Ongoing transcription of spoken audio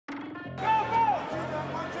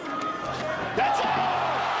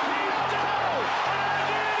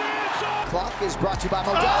clock is brought to you by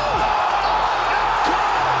Modelo.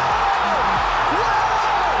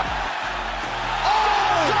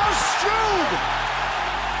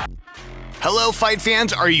 Hello, fight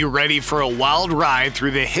fans. Are you ready for a wild ride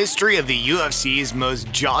through the history of the UFC's most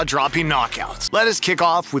jaw-dropping knockouts? Let us kick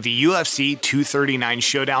off with the UFC 239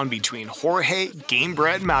 showdown between Jorge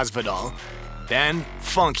Gamebred Masvidal, then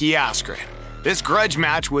Funky Askren. This grudge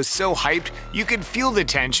match was so hyped, you could feel the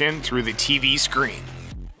tension through the TV screen.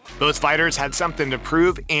 Both fighters had something to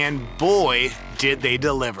prove, and boy, did they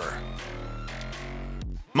deliver.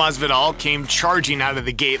 Masvidal came charging out of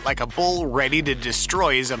the gate like a bull ready to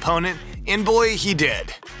destroy his opponent, and boy, he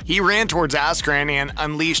did. He ran towards Askren and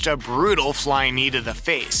unleashed a brutal flying knee to the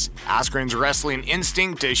face. Askren's wrestling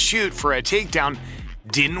instinct to shoot for a takedown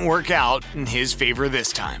didn't work out in his favor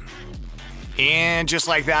this time. And just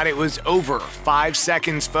like that, it was over. 5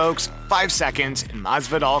 seconds, folks. 5 seconds, and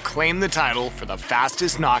Masvidal claimed the title for the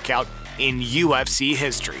fastest knockout in UFC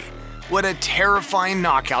history. What a terrifying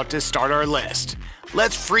knockout to start our list.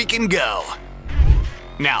 Let's freaking go.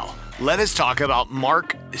 Now, let us talk about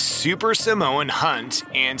Mark Super Samoan Hunt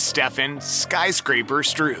and Stefan Skyscraper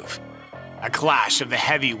Struve. A clash of the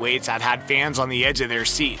heavyweights that had fans on the edge of their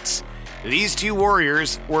seats. These two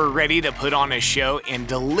warriors were ready to put on a show, and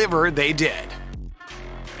deliver they did.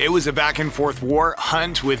 It was a back and forth war.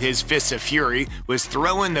 Hunt, with his fists of fury, was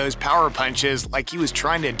throwing those power punches like he was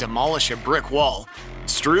trying to demolish a brick wall.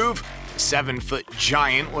 Struve, the 7-foot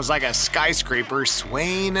giant, was like a skyscraper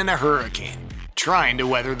swaying in a hurricane, trying to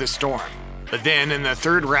weather the storm. But then in the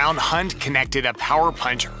third round, Hunt connected a power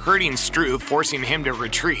punch, hurting Struve, forcing him to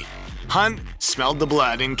retreat. Hunt smelled the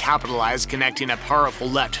blood and capitalized, connecting a powerful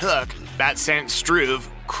left hook that sent Struve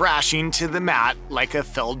crashing to the mat like a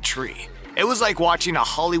felled tree. It was like watching a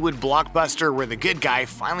Hollywood blockbuster where the good guy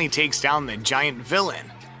finally takes down the giant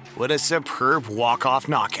villain. What a superb walk-off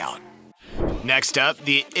knockout. Next up,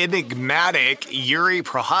 the enigmatic Yuri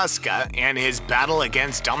Prochazka and his battle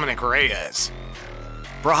against Dominick Reyes.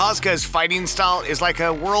 Prochazka's fighting style is like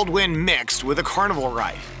a whirlwind mixed with a carnival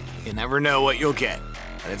ride. You never know what you'll get,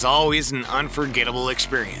 but it's always an unforgettable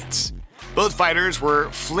experience. Both fighters were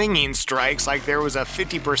flinging strikes like there was a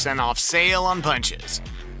 50% off sale on punches.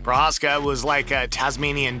 Prochazka was like a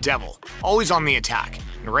Tasmanian devil, always on the attack,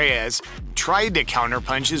 and Reyes tried to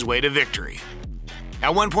counterpunch his way to victory.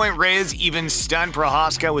 At one point, Reyes even stunned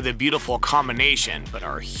Prochazka with a beautiful combination, but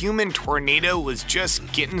our human tornado was just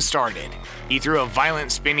getting started. He threw a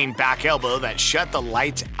violent spinning back elbow that shut the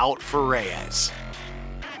lights out for Reyes.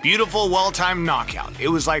 Beautiful, well-timed knockout. It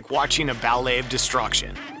was like watching a ballet of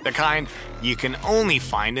destruction, the kind you can only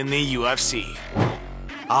find in the UFC.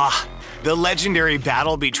 The legendary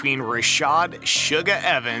battle between Rashad Suga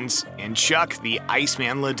Evans and Chuck the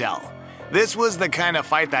Iceman Liddell. This was the kind of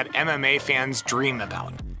fight that MMA fans dream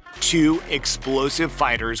about. Two explosive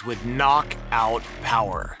fighters with knockout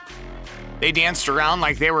power. They danced around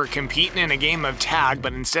like they were competing in a game of tag,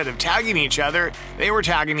 but instead of tagging each other, they were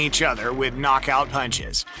tagging each other with knockout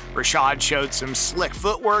punches. Rashad showed some slick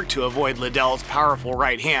footwork to avoid Liddell's powerful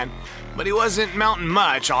right hand, but he wasn't mounting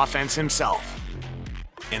much offense himself.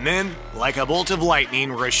 And then, like a bolt of lightning,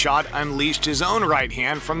 Rashad unleashed his own right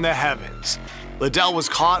hand from the heavens. Liddell was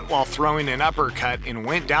caught while throwing an uppercut and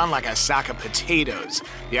went down like a sack of potatoes.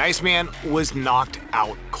 The Iceman was knocked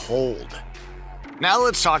out cold. Now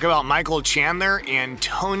let's talk about Michael Chandler and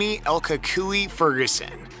Tony El Cucuy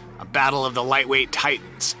Ferguson, a battle of the lightweight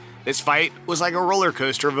titans. This fight was like a roller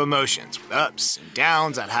coaster of emotions, with ups and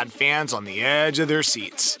downs that had fans on the edge of their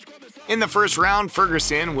seats. In the first round,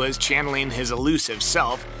 Ferguson was channeling his elusive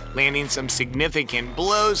self, landing some significant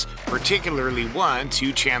blows, particularly one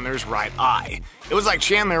to Chandler's right eye. It was like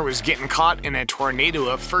Chandler was getting caught in a tornado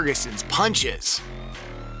of Ferguson's punches.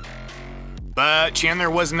 But Chandler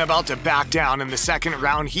wasn't about to back down. In the second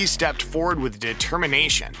round, he stepped forward with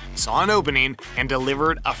determination, saw an opening, and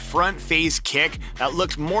delivered a front-face kick that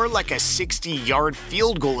looked more like a 60-yard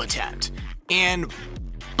field goal attempt. And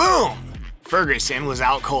boom! Ferguson was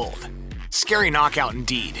out cold. Scary knockout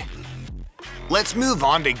indeed. Let's move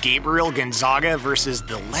on to Gabriel Gonzaga versus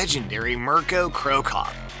the legendary Mirko Cro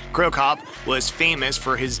Cop. Cro Cop was famous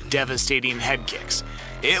for his devastating head kicks.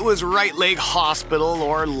 It was right leg hospital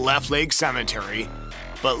or left leg cemetery.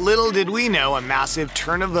 But little did we know a massive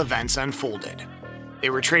turn of events unfolded. They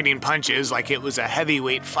were trading punches like it was a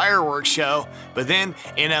heavyweight fireworks show, but then,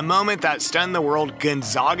 in a moment that stunned the world,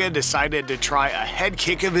 Gonzaga decided to try a head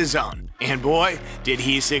kick of his own. And boy, did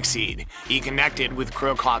he succeed. He connected with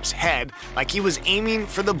Cro Cop's head like he was aiming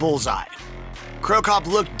for the bullseye. Cro Cop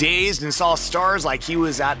looked dazed and saw stars like he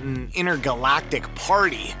was at an intergalactic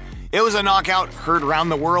party. It was a knockout heard around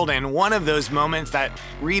the world and one of those moments that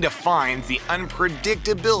redefines the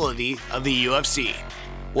unpredictability of the UFC.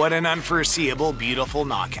 What an unforeseeable, beautiful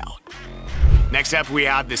knockout. Next up, we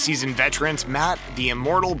have the seasoned veterans Matt the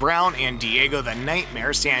Immortal Brown and Diego the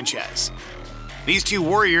Nightmare Sanchez. These two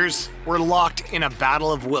warriors were locked in a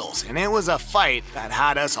battle of wills, and it was a fight that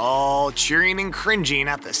had us all cheering and cringing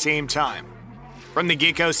at the same time. From the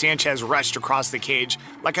get-go, Sanchez rushed across the cage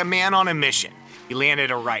like a man on a mission. He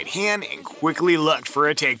landed a right hand and quickly looked for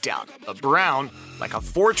a takedown, but Brown, like a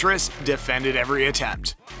fortress, defended every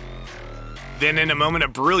attempt. Then in a moment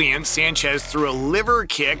of brilliance, Sanchez threw a liver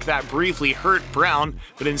kick that briefly hurt Brown,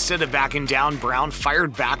 but instead of backing down, Brown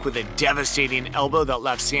fired back with a devastating elbow that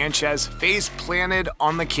left Sanchez face planted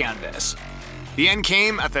on the canvas. The end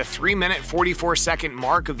came at the 3-minute 44-second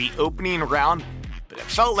mark of the opening round, but it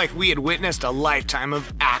felt like we had witnessed a lifetime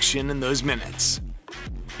of action in those minutes.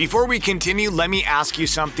 Before we continue, let me ask you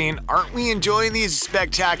something. Aren't we enjoying these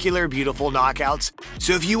spectacular, beautiful knockouts?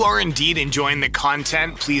 So if you are indeed enjoying the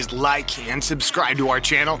content, please like and subscribe to our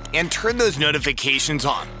channel and turn those notifications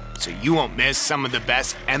on so you won't miss some of the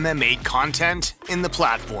best MMA content in the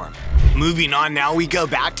platform. Moving on now, we go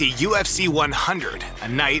back to UFC 100, a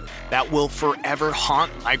night that will forever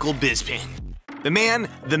haunt Michael Bisping. The man,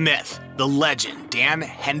 the myth, the legend, Dan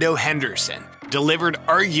Hendo Henderson, delivered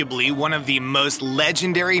arguably one of the most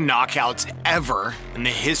legendary knockouts ever in the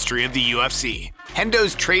history of the UFC.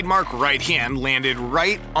 Hendo's trademark right hand landed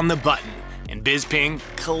right on the button, and Bisping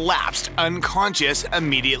collapsed unconscious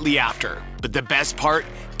immediately after. But the best part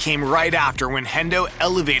came right after when Hendo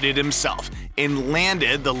elevated himself and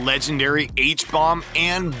landed the legendary H-bomb,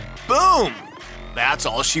 and boom! That's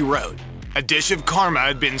all she wrote. A dish of karma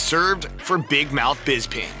had been served for Big Mouth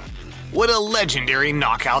Bisping. What a legendary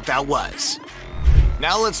knockout that was.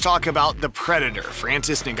 Now let's talk about the Predator,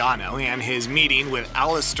 Francis Ngannou, and his meeting with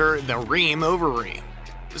Alistair the Reem Overeem.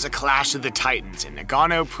 It was a clash of the titans, and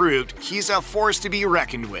Ngannou proved he's a force to be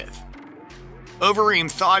reckoned with. Overeem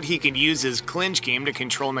thought he could use his clinch game to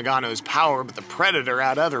control Ngannou's power, but the Predator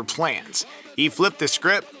had other plans. He flipped the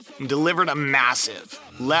script and delivered a massive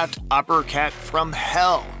left uppercut from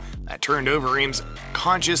hell that turned Overeem's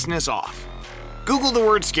consciousness off. Google the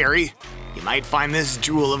word scary, you might find this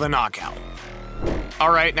jewel of a knockout.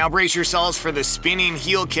 Alright, now brace yourselves for the spinning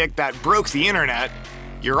heel kick that broke the internet.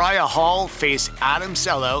 Uriah Hall faced Adam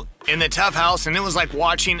Sello in the Tough House, and it was like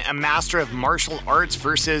watching a master of martial arts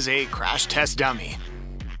versus a crash test dummy.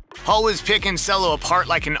 Hall was picking Sello apart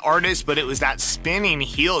like an artist, but it was that spinning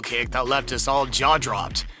heel kick that left us all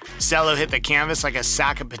jaw-dropped. Sello hit the canvas like a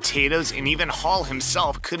sack of potatoes, and even Hall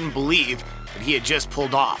himself couldn't believe what he had just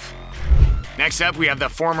pulled off. Next up, we have the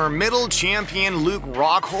former middle champion Luke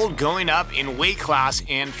Rockhold going up in weight class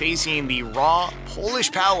and facing the raw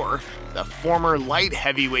Polish power, the former light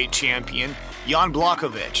heavyweight champion Jan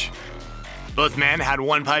Blachowicz. Both men had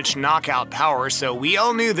one-punch knockout power, so we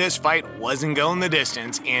all knew this fight wasn't going the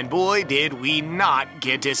distance, and boy did we not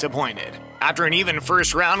get disappointed. After an even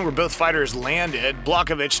first round where both fighters landed,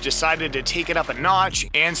 Blachowicz decided to take it up a notch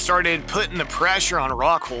and started putting the pressure on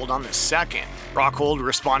Rockhold on the second. Rockhold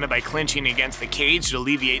responded by clinching against the cage to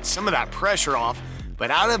alleviate some of that pressure off, but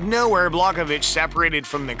out of nowhere, Blachowicz separated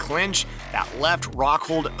from the clinch that left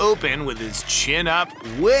Rockhold open with his chin up,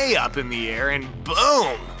 way up in the air, and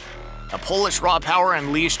boom! The Polish raw power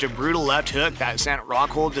unleashed a brutal left hook that sent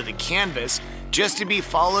Rockhold to the canvas, just to be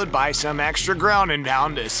followed by some extra ground and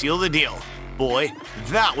pound to seal the deal. Boy,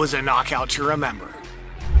 that was a knockout to remember.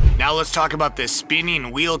 Now let's talk about the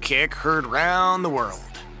spinning wheel kick heard round the world.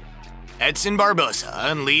 Edson Barboza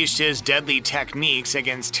unleashed his deadly techniques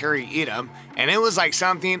against Terry Etam, and it was like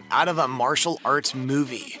something out of a martial arts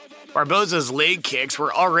movie. Barboza's leg kicks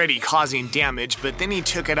were already causing damage, but then he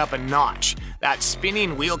took it up a notch. That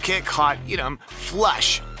spinning wheel kick caught Etam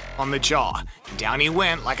flush on the jaw, and down he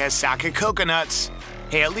went like a sack of coconuts.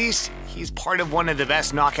 Hey, at least he's part of one of the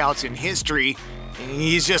best knockouts in history, and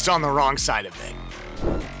he's just on the wrong side of it.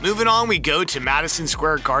 Moving on, we go to Madison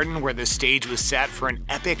Square Garden, where the stage was set for an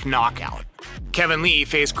epic knockout. Kevin Lee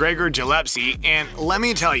faced Gregor Gillespie, and let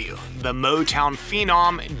me tell you, the Motown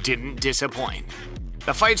phenom didn't disappoint.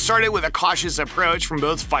 The fight started with a cautious approach from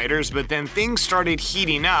both fighters, but then things started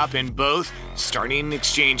heating up and both starting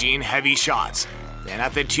exchanging heavy shots. Then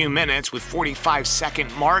at the 2 minutes with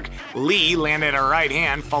 45-second mark, Lee landed a right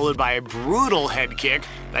hand followed by a brutal head kick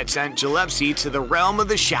that sent Gillespie to the realm of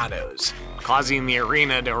the shadows, causing the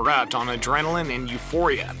arena to erupt on adrenaline and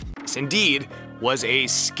euphoria. This indeed was a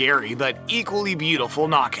scary but equally beautiful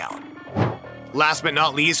knockout. Last but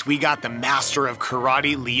not least, we got the master of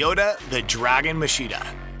karate, Lyoto the Dragon Machida,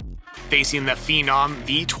 facing the phenom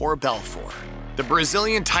Vitor Belfort. The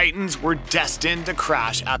Brazilian Titans were destined to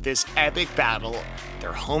crash at this epic battle,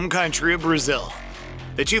 their home country of Brazil.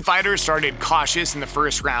 The two fighters started cautious in the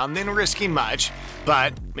first round, then risking much,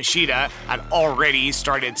 but Machida had already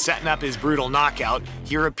started setting up his brutal knockout.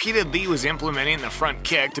 He repeatedly was implementing the front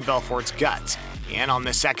kick to Belfort's guts, and on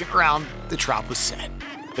the second round, the trap was set.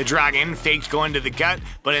 The Dragon faked going to the gut,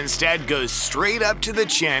 but instead goes straight up to the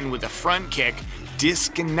chin with a front kick,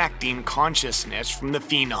 disconnecting consciousness from the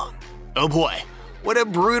Phenom. Oh boy, what a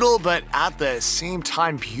brutal but at the same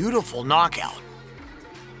time beautiful knockout.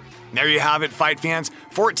 There you have it, fight fans,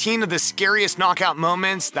 14 of the scariest knockout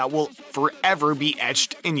moments that will forever be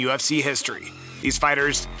etched in UFC history. These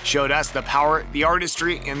fighters showed us the power, the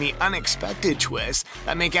artistry, and the unexpected twists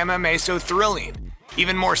that make MMA so thrilling.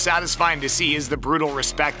 Even more satisfying to see is the brutal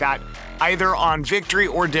respect that, either on victory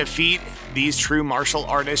or defeat, these true martial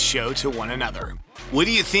artists show to one another. What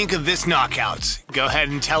do you think of this knockout? Go ahead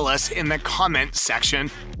and tell us in the comment section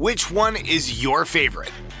which one is your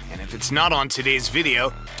favorite. And if it's not on today's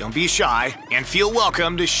video, don't be shy and feel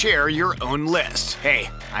welcome to share your own list. Hey,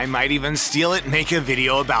 I might even steal it and make a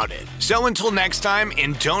video about it. So until next time,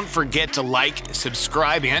 and don't forget to like,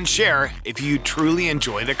 subscribe, and share if you truly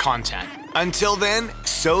enjoy the content. Until then,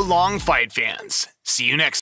 so long, fight fans. See you next time.